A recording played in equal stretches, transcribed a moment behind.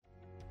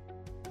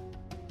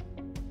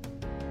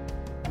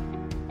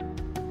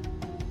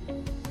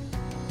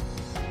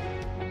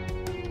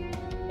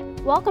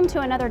Welcome to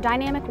another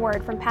dynamic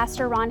word from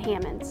Pastor Ron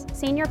Hammonds,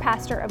 Senior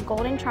Pastor of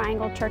Golden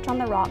Triangle Church on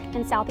the Rock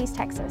in Southeast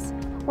Texas.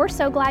 We're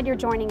so glad you're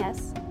joining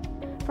us.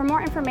 For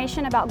more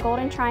information about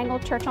Golden Triangle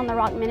Church on the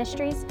Rock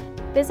Ministries,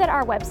 visit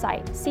our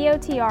website,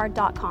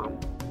 GTCOTR.com.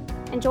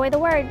 Enjoy the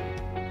word.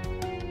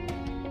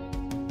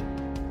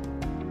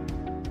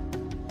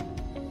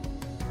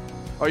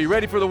 Are you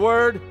ready for the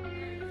word?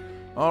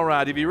 All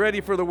right, if you're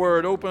ready for the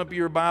word, open up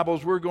your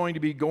Bibles. We're going to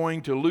be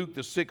going to Luke,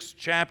 the 6th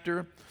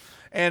chapter.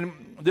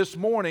 And this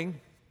morning,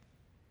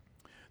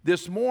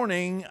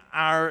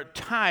 our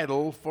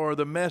title for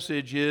the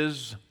message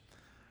is,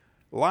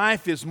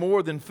 Life is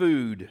More Than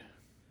Food.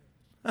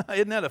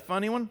 Isn't that a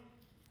funny one?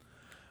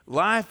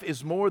 Life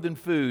is more than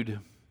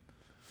food.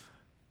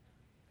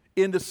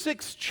 In the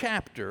 6th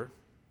chapter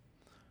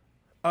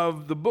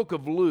of the book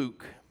of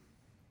Luke,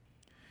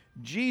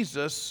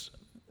 Jesus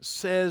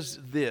says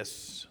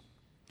this,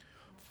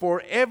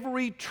 "For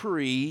every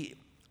tree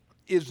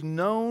is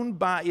known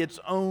by its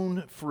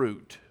own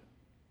fruit.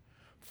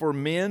 For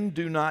men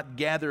do not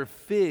gather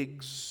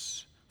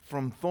figs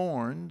from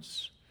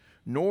thorns,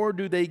 nor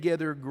do they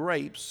gather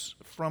grapes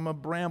from a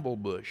bramble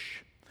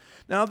bush."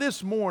 Now,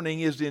 this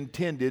morning is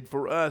intended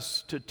for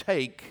us to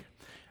take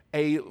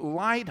a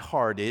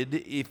lighthearted,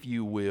 if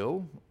you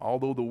will,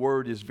 although the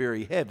word is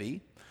very heavy,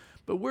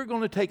 but we're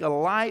going to take a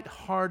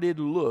lighthearted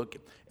look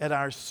at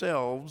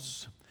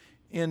ourselves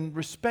in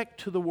respect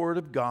to the Word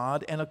of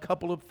God and a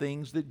couple of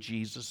things that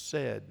Jesus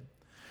said.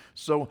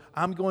 So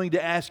I'm going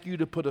to ask you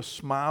to put a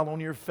smile on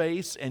your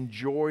face and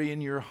joy in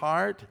your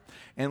heart,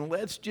 and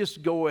let's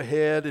just go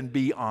ahead and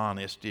be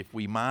honest, if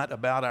we might,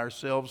 about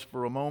ourselves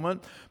for a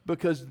moment,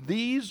 because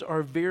these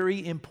are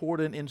very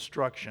important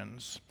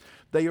instructions.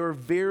 They are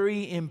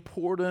very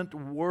important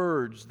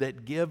words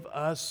that give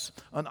us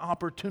an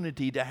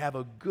opportunity to have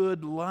a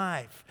good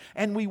life,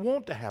 and we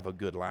want to have a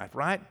good life,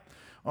 right?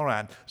 All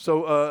right,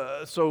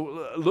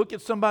 so look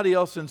at somebody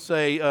else and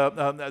say,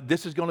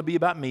 this is going to be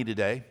about me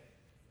today.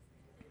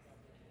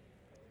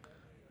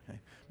 Okay.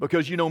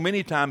 Because, you know,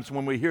 many times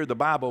when we hear the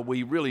Bible,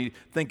 we really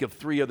think of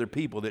 3 other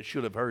people that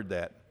should have heard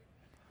that,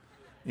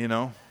 you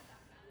know.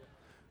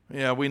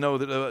 Yeah, we know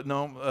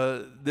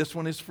that, this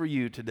one is for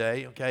you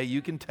today, okay?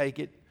 You can take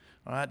it,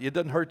 all right? It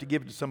doesn't hurt to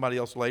give it to somebody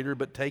else later,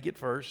 but take it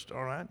first,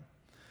 all right?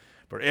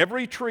 "For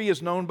every tree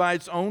is known by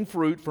its own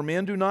fruit, for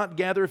men do not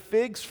gather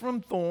figs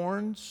from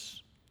thorns,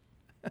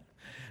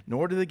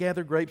 nor do they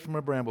gather grapes from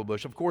a bramble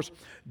bush." Of course,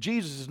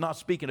 Jesus is not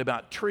speaking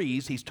about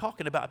trees. He's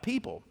talking about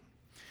people.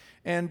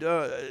 And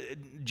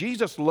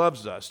Jesus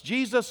loves us.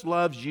 Jesus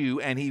loves you,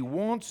 and He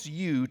wants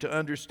you to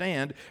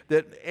understand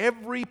that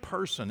every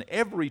person,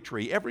 every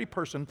tree, every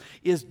person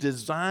is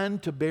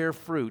designed to bear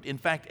fruit. In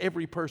fact,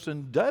 every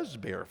person does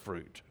bear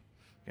fruit.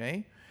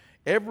 Okay?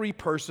 Every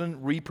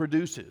person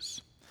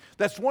reproduces.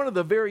 That's one of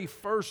the very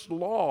first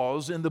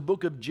laws in the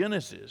book of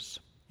Genesis.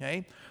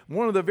 Okay?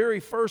 One of the very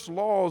first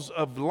laws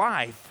of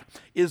life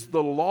is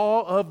the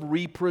law of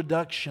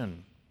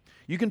reproduction.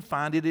 You can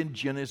find it in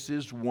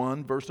Genesis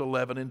 1, verse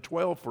 11 and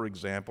 12, for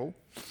example.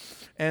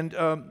 And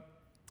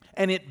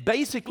it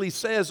basically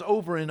says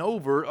over and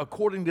over,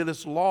 according to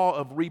this law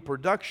of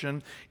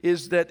reproduction,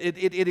 is that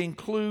it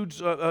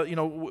includes,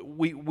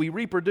 we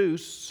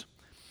reproduce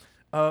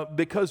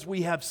because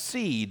we have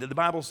seed. The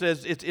Bible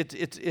says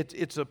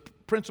it's a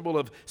principle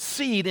of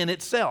seed in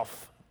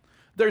itself.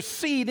 There's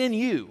seed in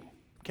you.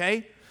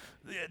 Okay?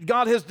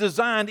 God has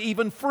designed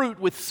even fruit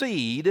with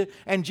seed,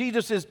 and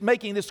Jesus is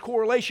making this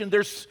correlation.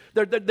 There's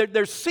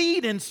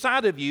seed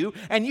inside of you,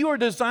 and you are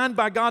designed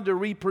by God to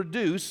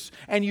reproduce,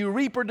 and you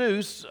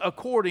reproduce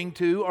according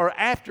to or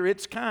after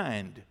its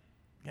kind.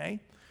 Okay?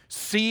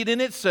 Seed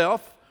in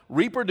itself,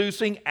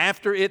 reproducing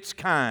after its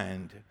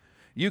kind.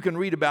 You can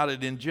read about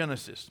it in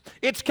Genesis.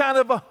 It's kind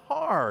of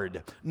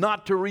hard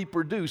not to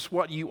reproduce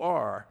what you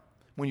are.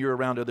 When you're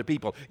around other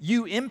people,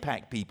 you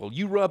impact people,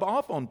 you rub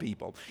off on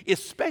people,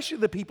 especially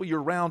the people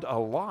you're around a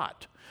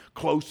lot.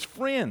 Close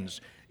friends.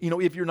 You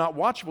know, if you're not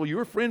watchful,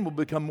 your friend will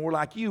become more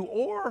like you,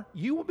 or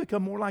you will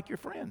become more like your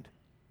friend.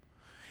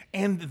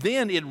 And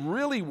then it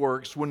really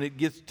works when it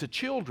gets to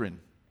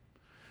children.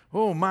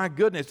 Oh my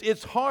goodness,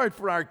 it's hard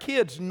for our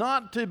kids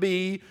not to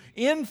be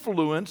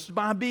influenced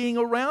by being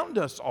around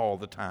us all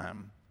the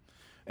time.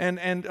 And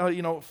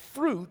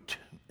fruit,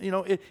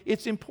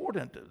 it's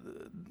important.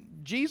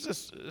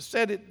 Jesus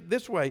said it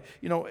this way,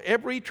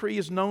 every tree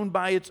is known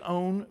by its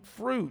own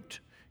fruit.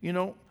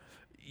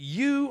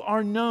 You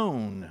are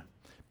known.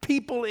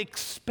 People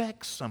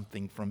expect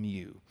something from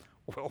you.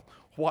 Well,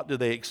 what do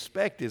they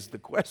expect is the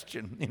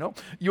question,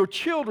 Your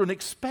children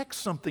expect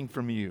something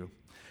from you.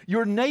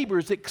 Your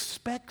neighbors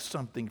expect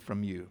something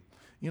from you.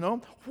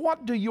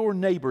 What do your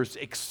neighbors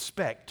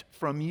expect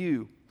from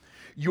you?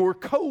 Your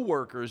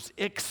co-workers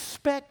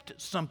expect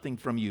something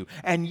from you,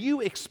 and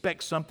you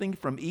expect something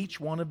from each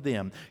one of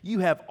them. You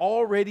have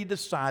already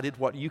decided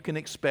what you can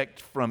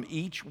expect from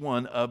each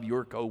one of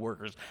your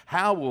co-workers.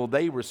 How will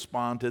they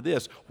respond to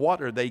this?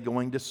 What are they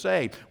going to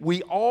say?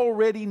 We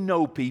already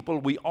know people.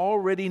 We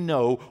already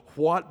know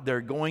what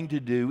they're going to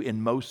do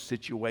in most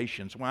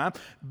situations. Why?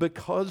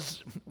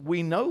 Because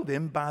we know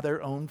them by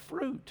their own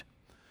fruit.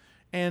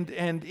 And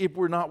if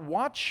we're not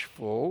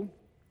watchful,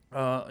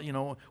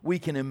 we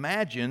can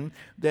imagine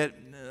that,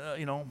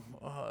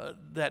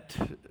 that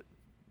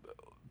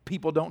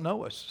people don't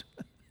know us,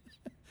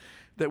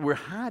 that we're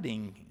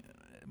hiding,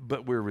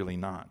 but we're really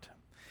not.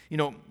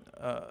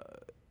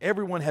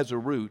 Everyone has a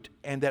root,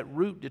 and that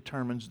root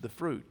determines the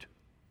fruit.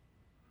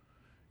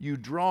 You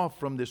draw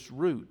from this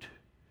root,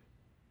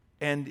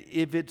 and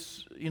if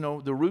it's,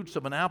 the roots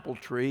of an apple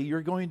tree,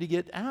 you're going to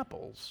get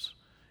apples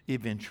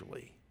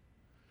eventually.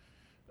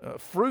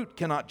 Fruit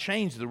cannot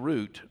change the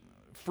root.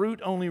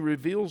 Fruit only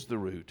reveals the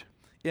root,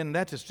 and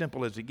that's as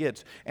simple as it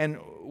gets. And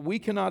we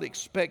cannot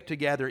expect to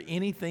gather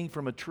anything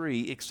from a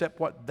tree except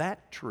what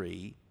that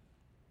tree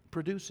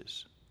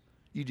produces.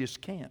 You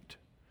just can't.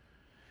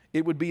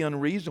 It would be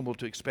unreasonable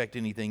to expect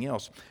anything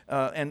else.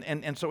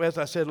 And so, as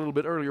I said a little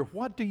bit earlier,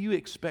 what do you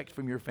expect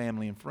from your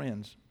family and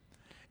friends?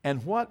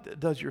 And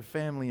what does your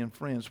family and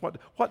friends,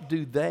 what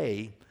do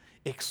they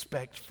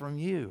expect from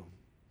you?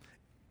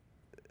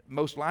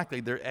 Most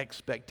likely their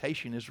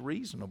expectation is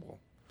reasonable.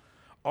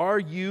 Are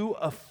you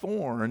a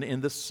thorn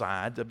in the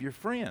side of your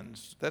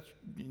friends?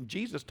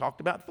 Jesus talked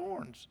about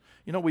thorns.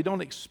 We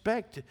don't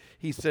expect,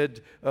 he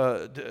said,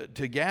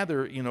 to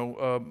gather,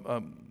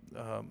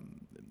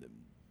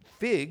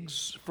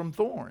 figs from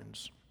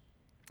thorns.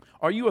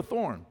 Are you a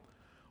thorn?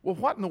 Well,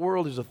 what in the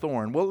world is a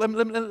thorn? Well,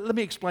 let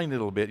me explain it a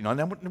little bit.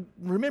 Now,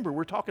 remember,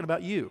 we're talking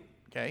about you,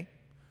 okay?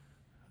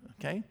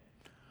 Okay?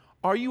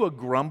 Are you a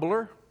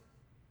grumbler?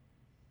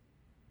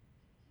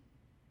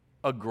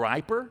 A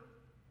griper?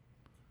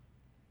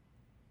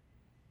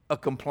 A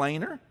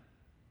complainer?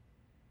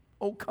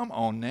 Oh, come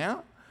on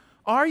now.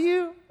 Are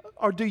you?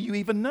 Or do you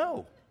even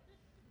know?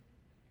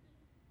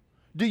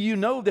 Do you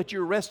know that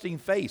your resting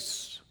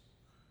face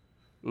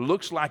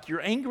looks like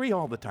you're angry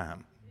all the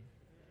time?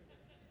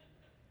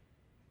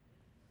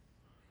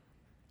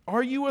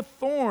 Are you a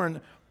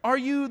thorn? Are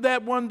you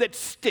that one that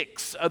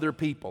sticks other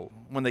people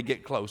when they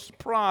get close,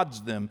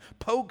 prods them,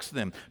 pokes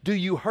them? Do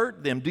you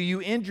hurt them? Do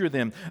you injure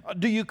them?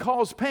 Do you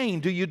cause pain?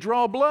 Do you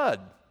draw blood?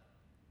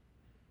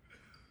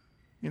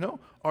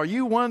 Are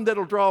you one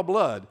that'll draw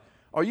blood?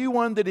 Are you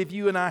one that if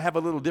you and I have a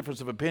little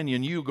difference of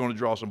opinion, you're going to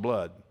draw some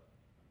blood?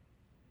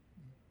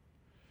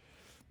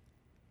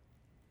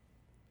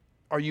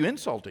 Are you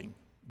insulting?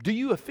 Do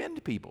you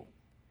offend people?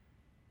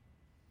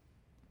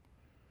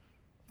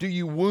 Do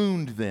you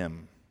wound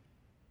them?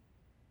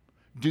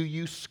 Do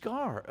you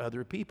scar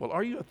other people?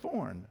 Are you a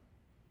thorn?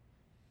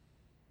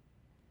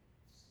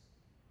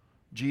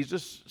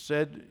 Jesus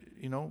said,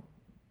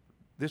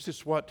 this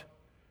is what,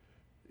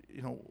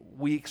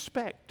 we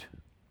expect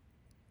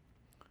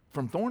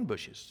from thorn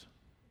bushes.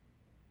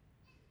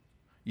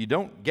 You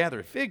don't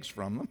gather figs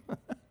from them.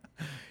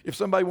 If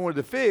somebody wanted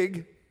a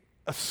fig,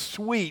 a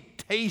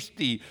sweet,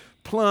 tasty,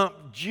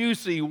 plump,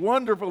 juicy,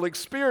 wonderful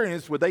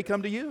experience, would they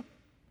come to you?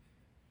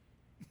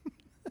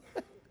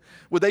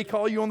 Would they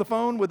call you on the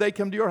phone? Would they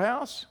come to your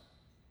house?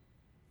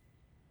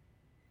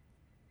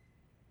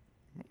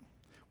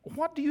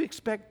 What do you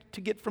expect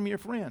to get from your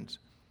friends?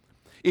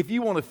 If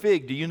you want a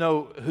fig, do you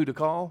know who to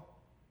call?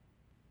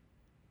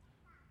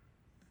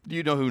 Do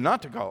you know who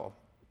not to call?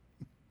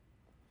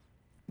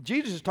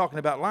 Jesus is talking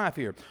about life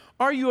here.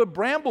 Are you a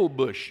bramble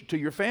bush to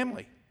your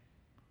family?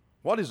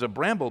 What is a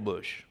bramble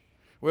bush?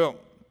 Well,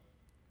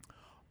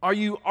 are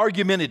you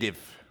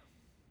argumentative?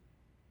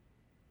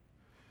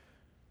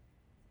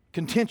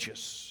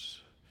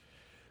 Contentious?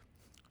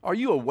 Are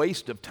you a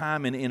waste of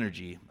time and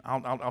energy?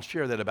 I'll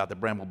share that about the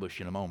bramble bush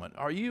in a moment.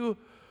 Do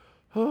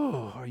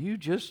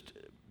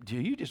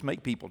you just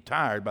make people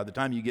tired? By the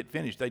time you get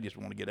finished, they just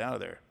want to get out of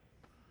there.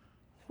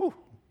 Whew.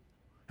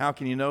 How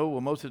can you know?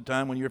 Well, most of the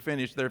time when you're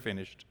finished, they're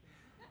finished.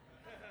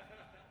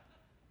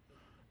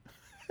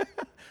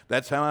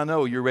 That's how I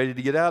know you're ready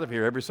to get out of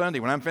here every Sunday.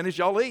 When I'm finished,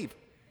 y'all leave.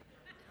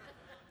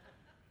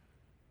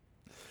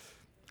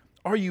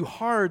 Are you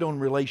hard on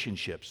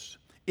relationships?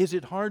 Is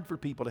it hard for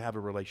people to have a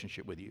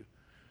relationship with you?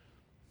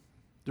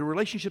 The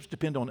relationships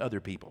depend on other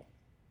people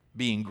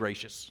being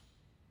gracious.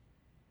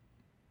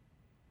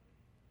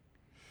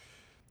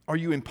 Are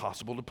you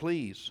impossible to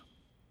please?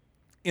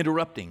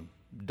 Interrupting,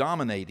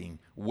 dominating,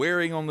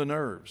 wearing on the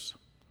nerves.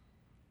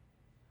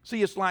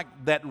 See, it's like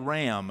that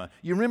ram.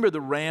 You remember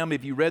the ram,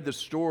 if you read the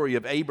story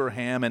of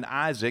Abraham and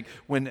Isaac,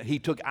 when he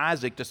took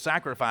Isaac to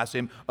sacrifice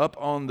him up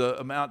on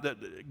the mount,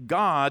 that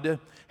God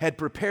had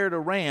prepared a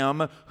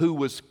ram who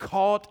was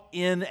caught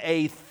in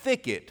a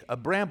thicket, a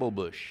bramble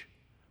bush,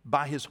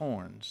 by his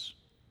horns.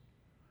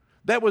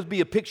 That would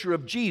be a picture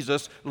of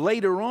Jesus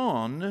later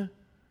on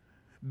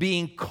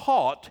being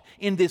caught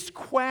in this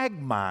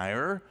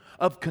quagmire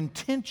of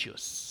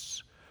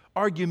contentious,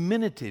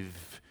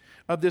 argumentative,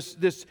 of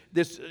this,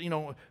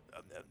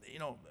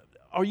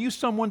 are you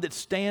someone that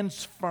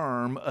stands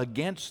firm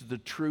against the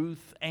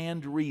truth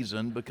and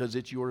reason because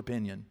it's your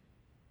opinion?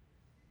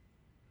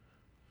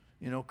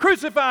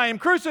 Crucify him,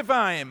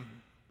 crucify him.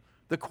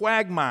 The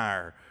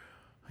quagmire,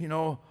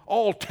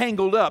 all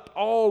tangled up,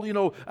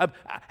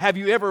 have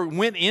you ever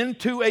went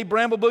into a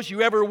bramble bush?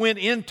 You ever went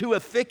into a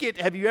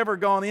thicket? Have you ever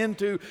gone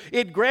into,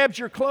 it grabs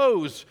your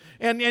clothes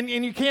and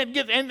you can't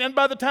get, and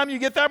by the time you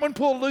get that one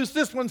pulled loose,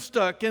 this one's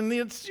stuck. And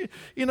it's,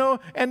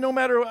 and no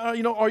matter,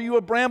 are you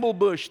a bramble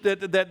bush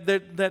that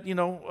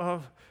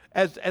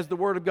as the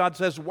Word of God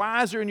says,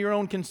 wiser in your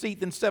own conceit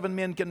than 7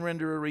 men can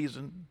render a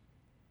reason?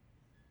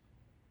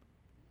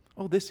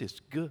 Oh, this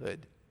is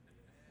good.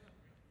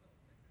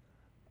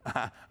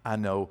 I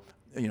know,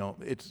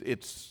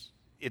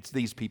 it's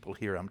these people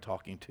here I'm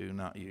talking to,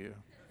 not you.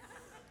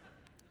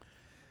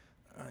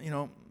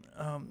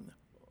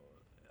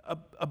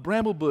 A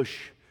bramble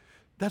bush,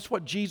 that's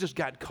what Jesus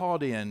got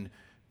caught in.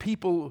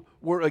 People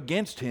were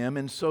against him,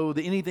 and so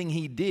anything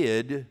he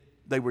did,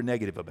 they were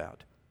negative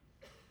about.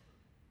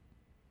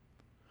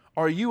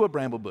 Are you a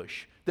bramble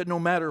bush that no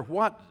matter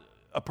what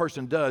a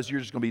person does, you're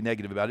just going to be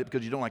negative about it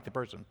because you don't like the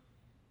person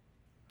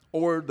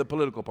or the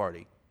political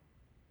party?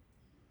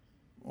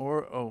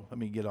 Or, let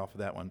me get off of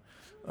that one.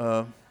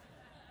 That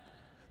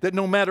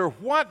no matter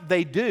what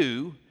they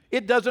do,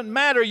 it doesn't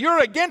matter. You're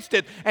against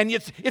it. And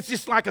it's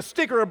just like a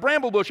stick or a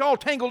bramble bush all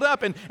tangled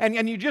up.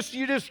 And you're just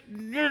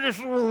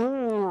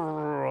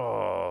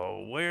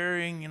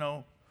wearing,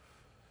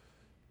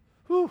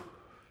 Whew.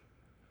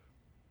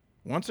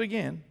 Once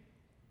again,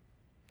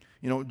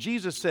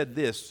 Jesus said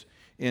this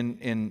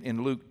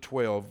in Luke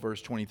 12,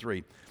 verse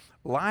 23.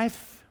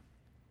 Life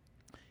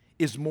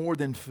is more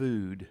than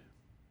food,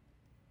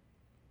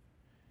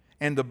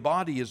 and the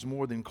body is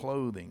more than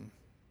clothing.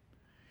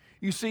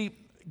 You see,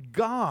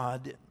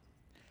 God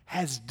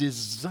has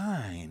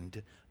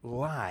designed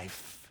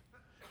life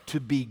to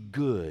be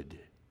good.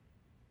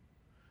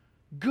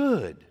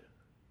 Good.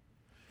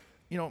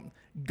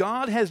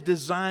 God has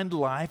designed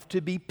life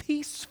to be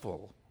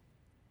peaceful.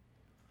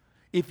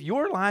 If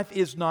your life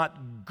is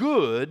not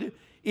good,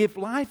 if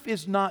life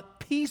is not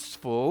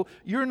peaceful,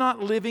 you're not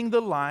living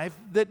the life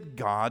that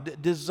God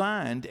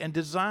designed and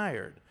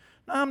desired.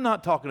 I'm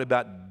not talking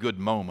about good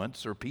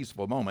moments or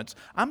peaceful moments.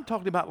 I'm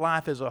talking about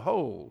life as a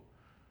whole.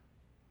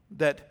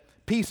 That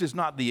peace is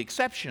not the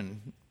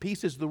exception,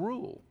 peace is the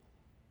rule.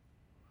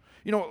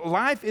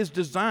 Life is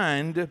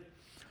designed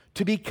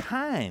to be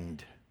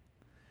kind.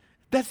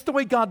 That's the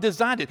way God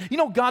designed it.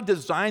 God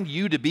designed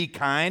you to be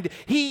kind.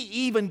 He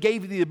even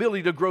gave you the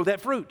ability to grow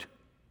that fruit.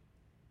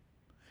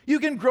 You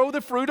can grow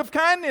the fruit of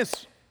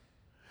kindness.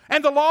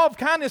 And the law of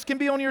kindness can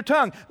be on your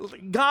tongue.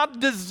 God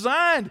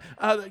designed,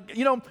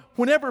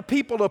 whenever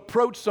people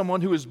approach someone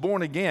who is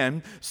born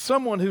again,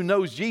 someone who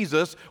knows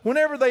Jesus,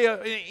 whenever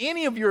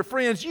any of your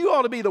friends, you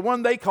ought to be the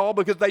one they call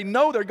because they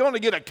know they're going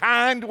to get a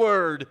kind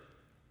word.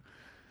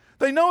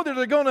 They know that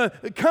they're going to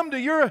come to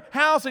your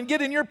house and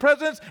get in your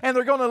presence, and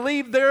they're going to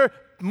leave there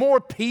more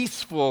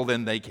peaceful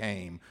than they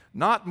came,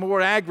 not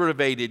more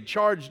aggravated,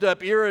 charged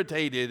up,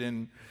 irritated,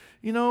 and,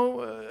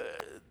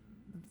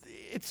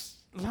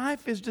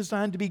 life is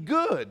designed to be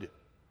good.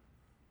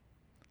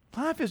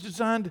 Life is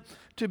designed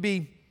to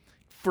be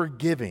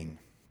forgiving.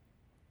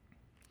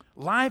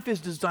 Life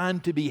is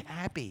designed to be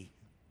happy.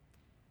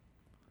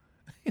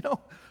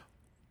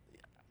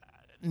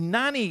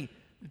 93%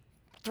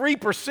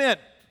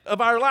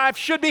 of our life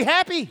should be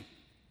happy.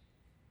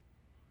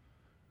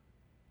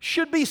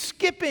 Should be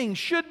skipping,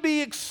 should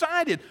be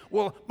excited.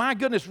 Well, my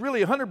goodness,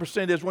 really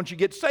 100% is once you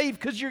get saved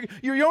because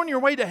you're on your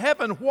way to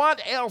heaven. What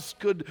else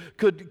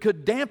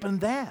could dampen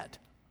that?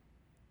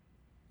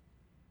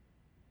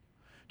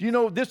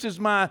 This is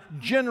my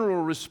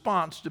general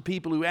response to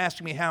people who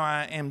ask me how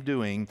I am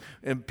doing,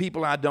 and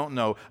people I don't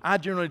know. I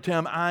generally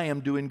tell them I am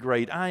doing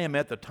great. I am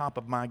at the top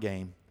of my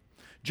game.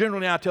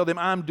 Generally, I tell them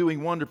I'm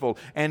doing wonderful,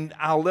 and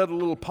I'll let a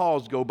little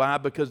pause go by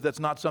because that's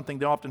not something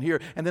they often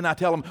hear. And then I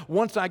tell them,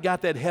 once I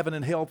got that heaven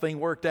and hell thing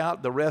worked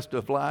out, the rest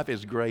of life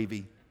is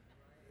gravy.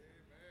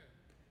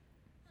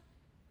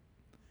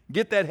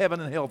 Get that heaven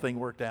and hell thing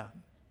worked out.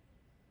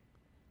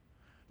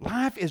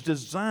 Life is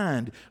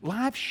designed,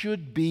 life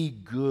should be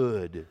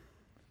good.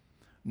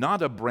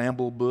 Not a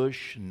bramble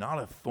bush, not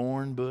a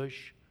thorn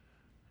bush,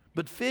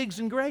 but figs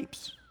and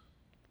grapes.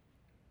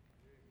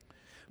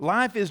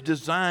 Life is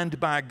designed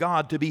by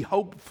God to be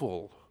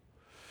hopeful,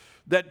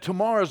 that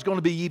tomorrow is going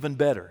to be even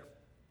better.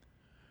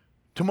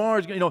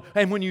 Tomorrow's,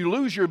 and when you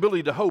lose your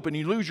ability to hope and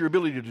you lose your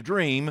ability to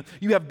dream,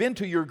 you have been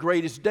to your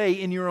greatest day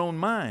in your own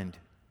mind.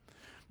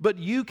 But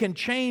you can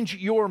change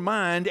your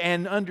mind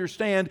and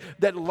understand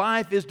that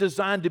life is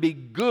designed to be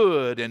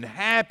good and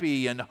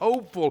happy and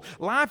hopeful.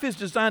 Life is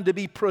designed to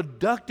be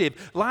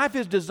productive. Life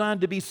is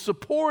designed to be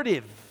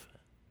supportive.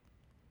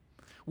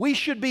 We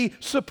should be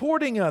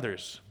supporting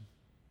others.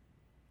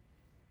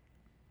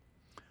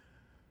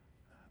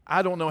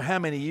 I don't know how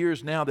many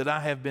years now that I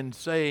have been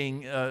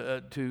saying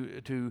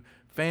to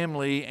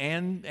family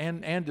and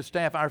to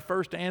staff, our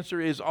first answer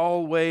is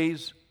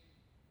always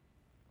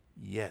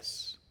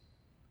Yes,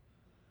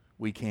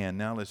 we can.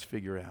 Now let's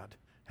figure out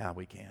how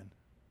we can.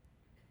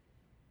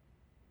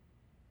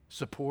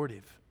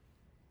 Supportive.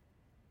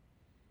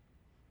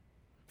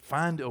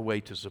 Find a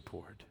way to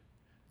support.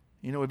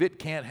 You know, if it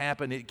can't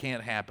happen, it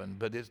can't happen.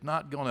 But it's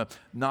not going to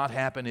not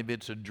happen if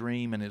it's a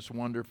dream and it's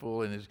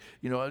wonderful and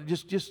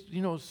it's, just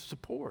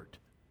support.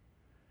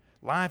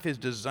 Life is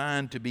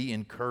designed to be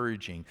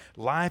encouraging.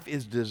 Life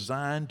is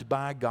designed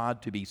by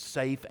God to be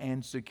safe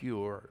and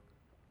secure.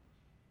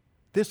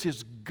 This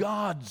is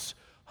God's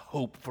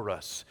hope for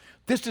us.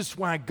 This is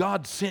why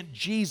God sent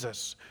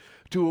Jesus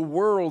to a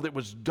world that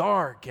was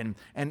dark and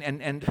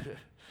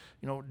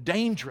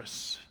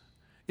dangerous,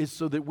 is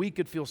so that we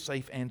could feel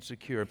safe and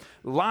secure.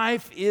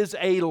 Life is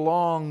a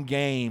long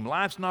game.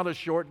 Life's not a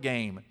short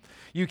game.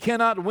 You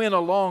cannot win a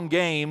long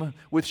game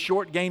with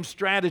short game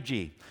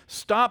strategy.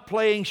 Stop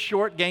playing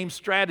short game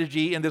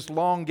strategy in this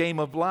long game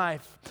of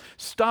life.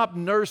 Stop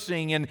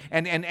nursing and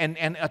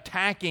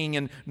attacking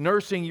and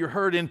nursing your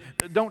hurt. And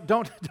don't,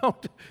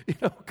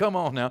 come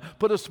on now.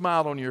 Put a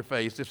smile on your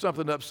face. If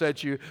something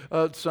upsets you,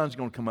 the sun's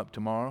going to come up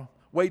tomorrow.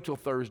 Wait till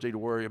Thursday to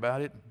worry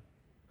about it.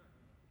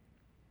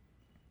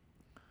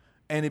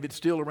 And if it's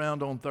still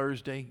around on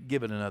Thursday,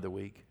 give it another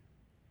week.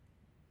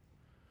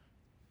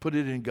 Put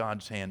it in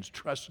God's hands.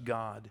 Trust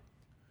God.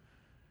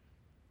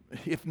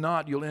 If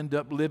not, you'll end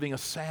up living a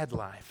sad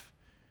life.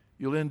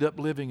 You'll end up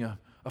living a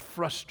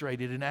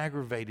frustrated and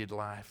aggravated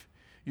life.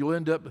 You'll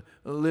end up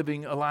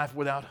living a life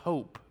without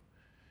hope,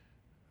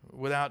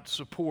 without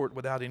support,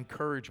 without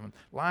encouragement.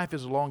 Life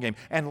is a long game,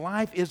 and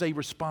life is a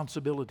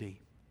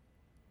responsibility.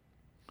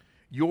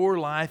 Your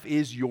life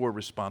is your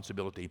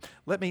responsibility.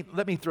 Let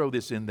me throw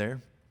this in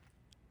there.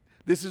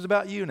 This is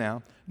about you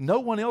now. No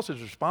one else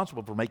is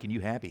responsible for making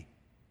you happy.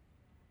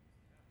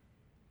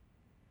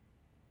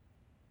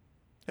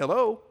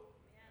 Hello?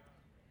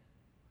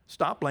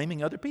 Stop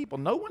blaming other people.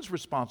 No one's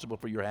responsible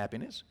for your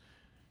happiness.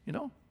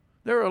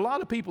 There are a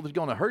lot of people that's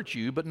going to hurt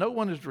you, but no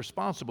one is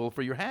responsible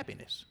for your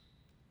happiness.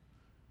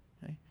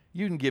 Okay?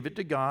 You can give it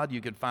to God.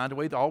 You can find a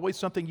way. There's always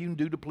something you can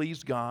do to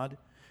please God.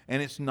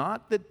 And it's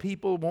not that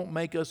people won't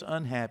make us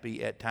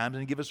unhappy at times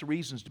and give us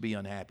reasons to be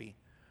unhappy.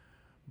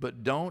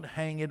 But don't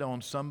hang it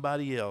on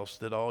somebody else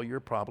that all your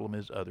problem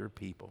is other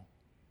people.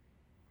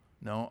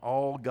 No,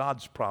 all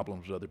God's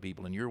problems are other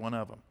people, and you're one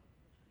of them.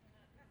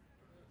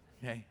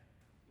 Okay?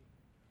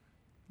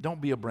 Don't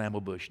be a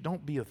bramble bush.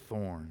 Don't be a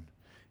thorn.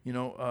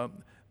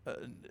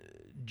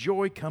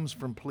 Joy comes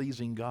from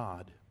pleasing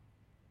God.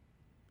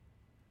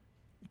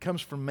 It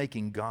comes from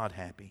making God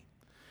happy.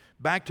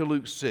 Back to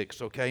Luke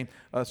 6, okay,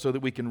 so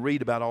that we can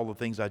read about all the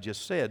things I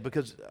just said,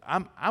 because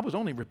I was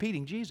only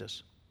repeating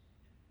Jesus.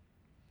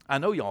 I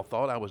know y'all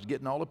thought I was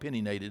getting all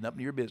opinionated and up in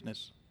your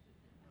business.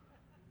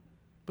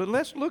 But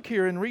let's look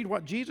here and read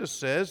what Jesus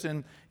says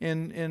in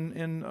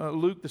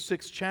Luke, the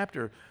 6th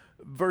chapter,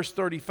 verse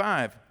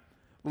 35.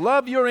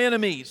 Love your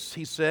enemies,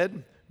 he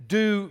said.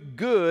 Do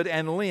good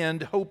and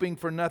lend, hoping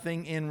for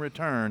nothing in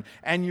return.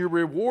 And your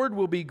reward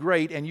will be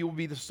great, and you will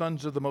be the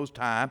sons of the Most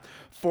High.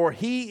 For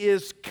he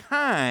is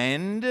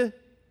kind.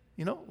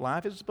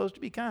 Life is supposed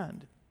to be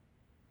kind.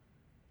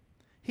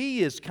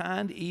 He is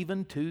kind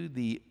even to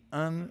the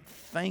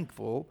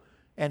unthankful,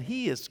 and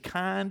he is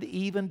kind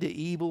even to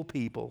evil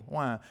people.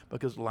 Why?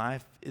 Because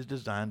life is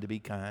designed to be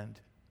kind.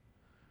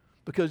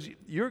 Because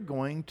you're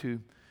going to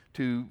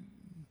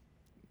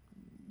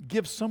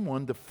give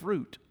someone the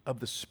fruit of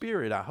the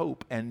Spirit, I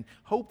hope, and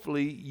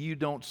hopefully you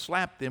don't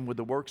slap them with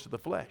the works of the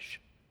flesh.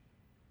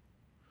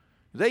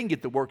 They can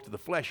get the works of the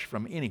flesh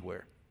from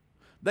anywhere.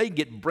 They can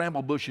get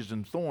bramble bushes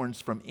and thorns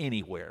from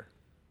anywhere.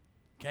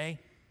 Okay?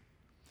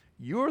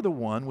 You're the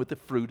one with the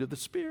fruit of the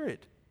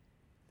Spirit.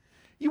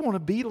 You want to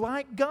be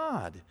like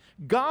God.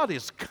 God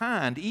is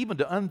kind even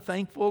to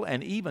unthankful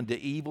and even to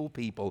evil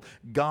people.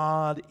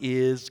 God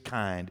is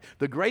kind.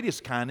 The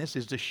greatest kindness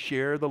is to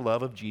share the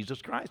love of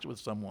Jesus Christ with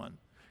someone.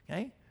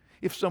 Okay?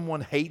 If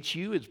someone hates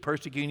you, is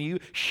persecuting you,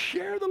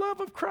 share the love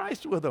of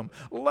Christ with them.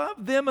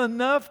 Love them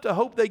enough to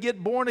hope they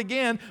get born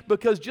again,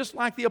 because just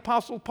like the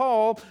Apostle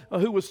Paul,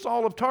 who was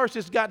Saul of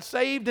Tarsus, got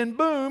saved, and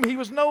boom, he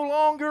was no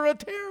longer a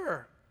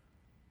terror.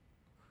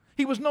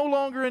 He was no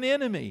longer an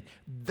enemy.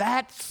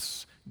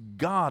 That's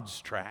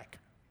God's track.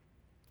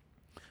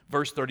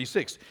 Verse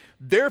 36,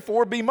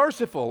 therefore be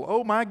merciful.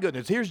 Oh my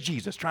goodness, here's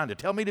Jesus trying to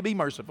tell me to be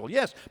merciful.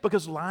 Yes,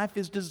 because life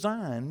is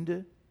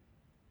designed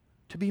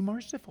to be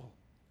merciful.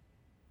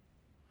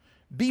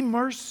 Be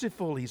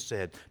merciful, he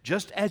said,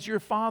 just as your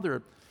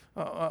Father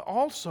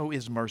also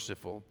is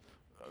merciful.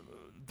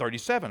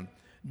 37,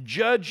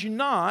 judge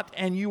not,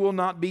 and you will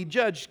not be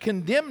judged.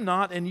 Condemn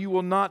not, and you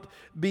will not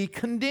be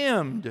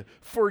condemned.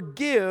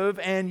 Forgive,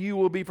 and you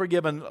will be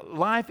forgiven.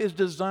 Life is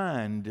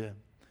designed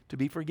to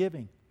be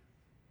forgiving.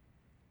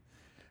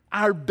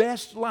 Our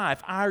best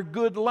life, our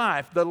good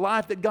life, the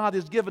life that God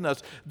has given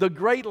us, the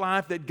great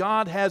life that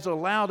God has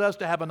allowed us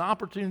to have an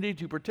opportunity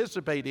to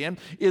participate in,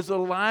 is a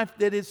life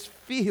that is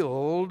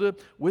filled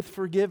with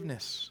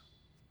forgiveness.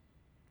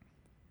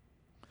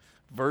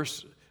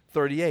 Verse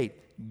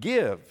 38,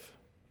 give.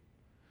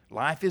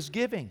 Life is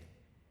giving.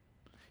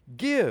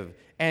 Give,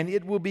 and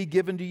it will be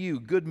given to you.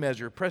 Good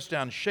measure, pressed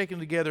down, shaken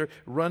together,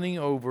 running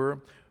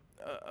over,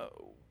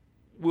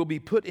 will be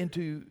put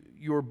into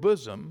your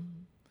bosom.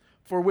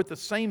 For with the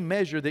same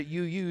measure that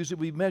you use, it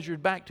will be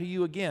measured back to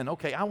you again.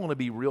 Okay, I want to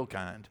be real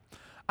kind.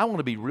 I want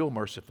to be real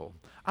merciful.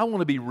 I want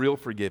to be real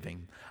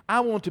forgiving. I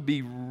want to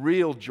be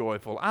real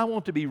joyful. I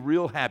want to be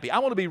real happy. I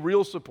want to be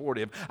real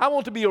supportive. I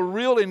want to be a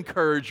real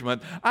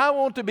encouragement. I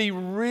want to be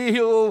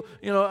real,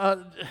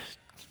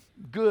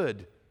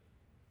 good.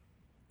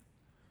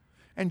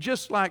 And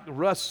just like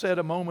Russ said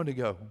a moment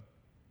ago,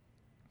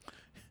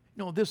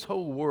 this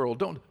whole world,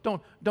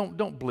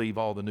 don't believe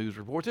all the news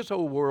reports. This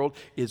whole world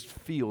is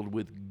filled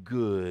with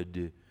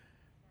good,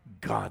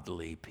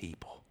 godly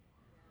people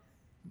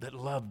that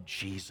love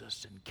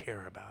Jesus and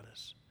care about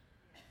us.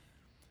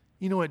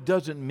 It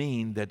doesn't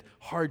mean that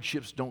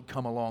hardships don't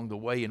come along the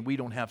way and we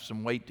don't have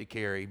some weight to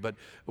carry, but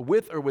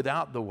with or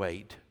without the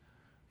weight,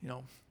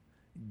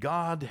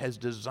 God has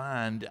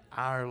designed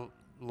our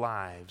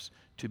lives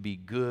to be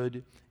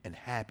good and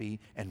happy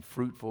and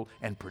fruitful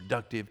and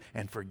productive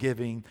and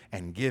forgiving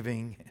and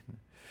giving.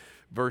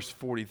 Verse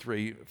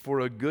 43,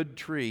 for a good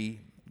tree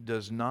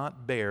does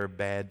not bear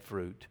bad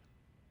fruit,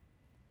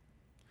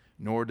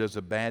 nor does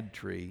a bad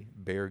tree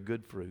bear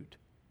good fruit.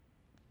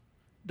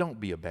 Don't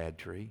be a bad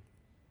tree.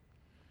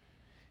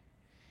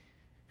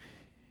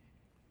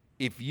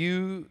 If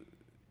you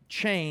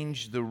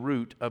change the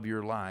root of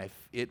your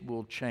life, it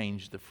will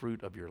change the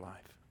fruit of your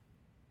life.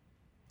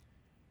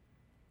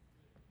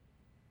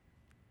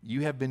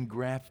 You have been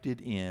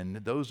grafted in.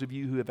 Those of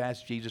you who have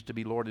asked Jesus to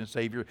be Lord and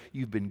Savior,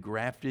 you've been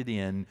grafted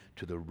in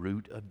to the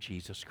root of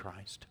Jesus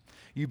Christ.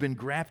 You've been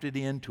grafted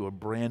into a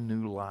brand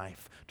new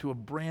life, to a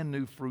brand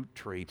new fruit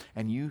tree,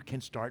 and you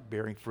can start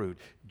bearing fruit.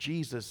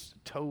 Jesus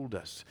told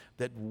us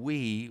that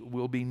we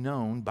will be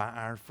known by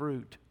our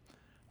fruit.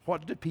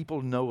 What do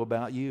people know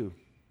about you?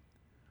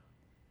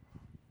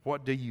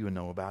 What do you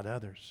know about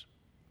others?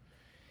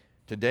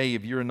 Today,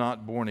 if you're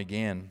not born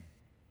again,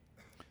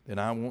 then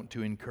I want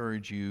to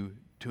encourage you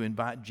to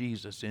invite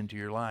Jesus into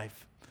your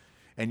life,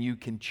 and you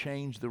can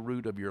change the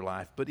root of your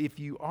life. But if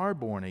you are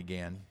born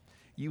again,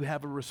 you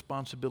have a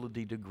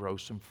responsibility to grow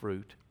some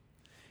fruit.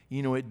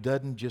 It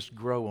doesn't just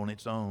grow on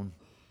its own.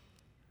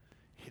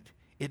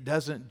 It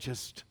doesn't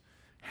just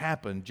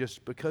happen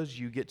just because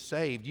you get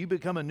saved. You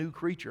become a new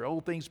creature.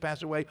 Old things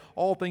pass away,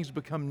 all things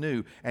become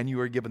new, and you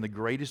are given the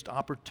greatest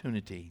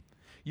opportunity.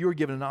 You are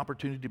given an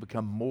opportunity to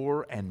become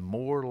more and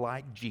more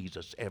like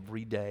Jesus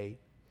every day.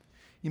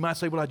 You might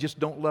say, well, I just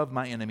don't love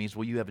my enemies.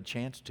 Well, you have a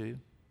chance to.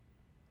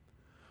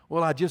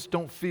 Well, I just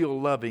don't feel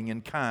loving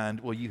and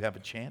kind. Well, you have a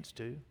chance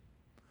to.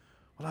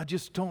 Well, I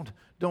just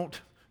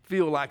don't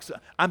feel like,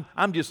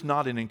 I'm just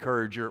not an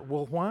encourager.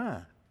 Well,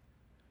 why?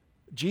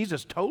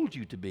 Jesus told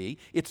you to be.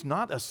 It's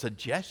not a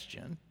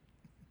suggestion.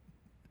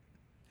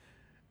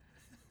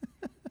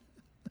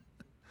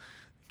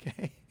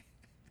 Okay?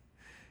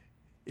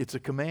 It's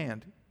a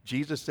command.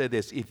 Jesus said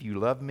this, if you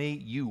love me,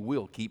 you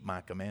will keep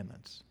my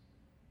commandments.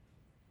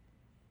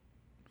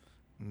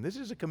 And this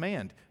is a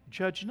command.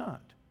 Judge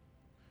not.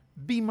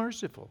 Be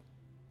merciful.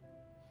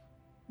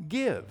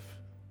 Give.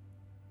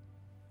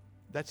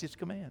 That's His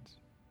commands.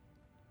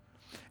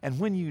 And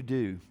when you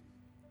do,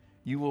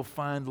 you will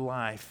find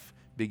life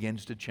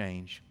begins to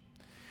change.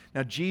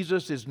 Now,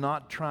 Jesus is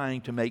not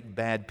trying to make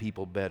bad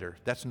people better.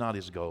 That's not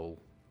His goal.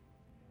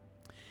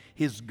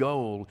 His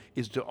goal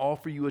is to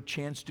offer you a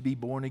chance to be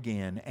born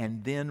again,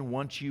 and then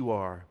once you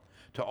are,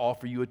 to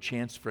offer you a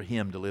chance for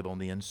Him to live on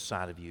the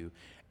inside of you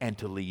and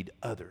to lead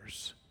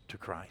others to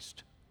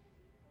Christ.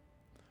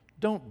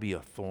 Don't be a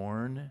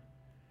thorn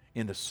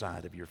in the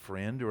side of your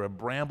friend or a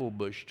bramble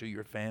bush to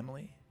your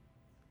family.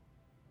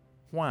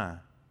 Why?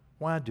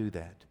 Why do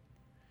that?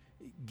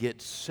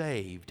 Get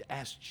saved.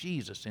 Ask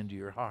Jesus into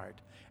your heart.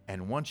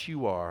 And once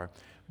you are,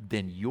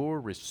 then you're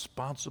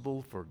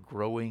responsible for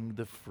growing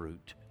the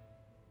fruit.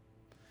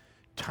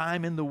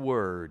 Time in the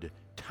Word,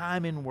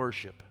 time in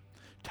worship,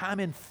 time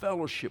in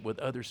fellowship with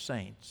other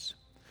saints.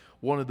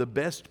 One of the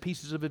best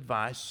pieces of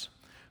advice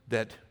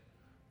that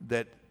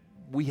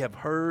we have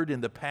heard in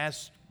the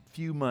past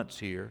few months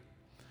here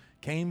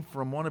came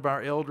from one of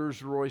our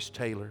elders, Royce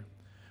Taylor,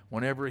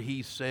 whenever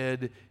he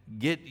said,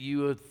 get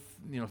you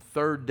a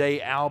third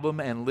day album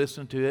and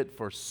listen to it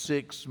for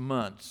 6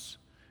 months.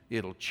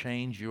 It'll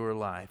change your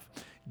life.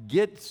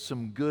 Get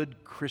some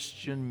good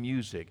Christian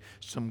music,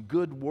 some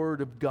good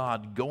Word of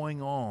God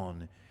going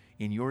on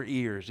in your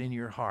ears, in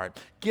your heart.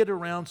 Get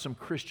around some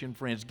Christian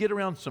friends. Get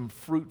around some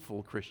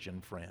fruitful Christian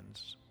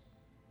friends.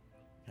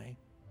 Okay?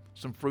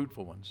 Some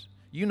fruitful ones.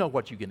 You know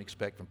what you can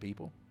expect from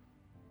people.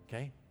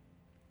 Okay?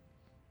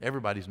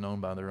 Everybody's known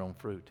by their own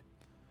fruit.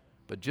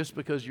 But just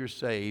because you're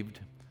saved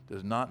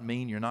does not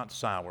mean you're not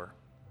sour.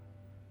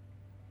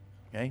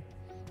 Okay?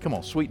 Come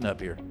on, sweeten up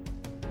here.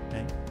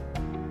 Okay?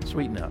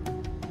 Sweeten up.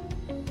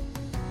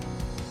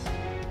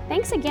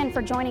 Thanks again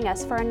for joining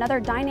us for another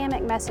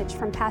dynamic message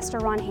from Pastor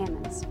Ron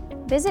Hammonds.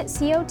 Visit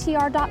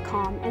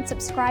COTR.com and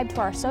subscribe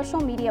to our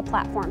social media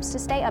platforms to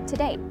stay up to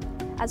date.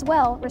 As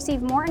well,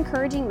 receive more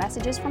encouraging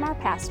messages from our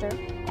pastor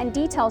and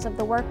details of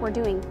the work we're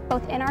doing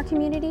both in our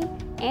community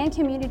and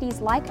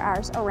communities like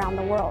ours around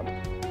the world.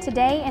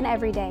 Today and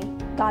every day,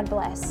 God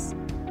bless.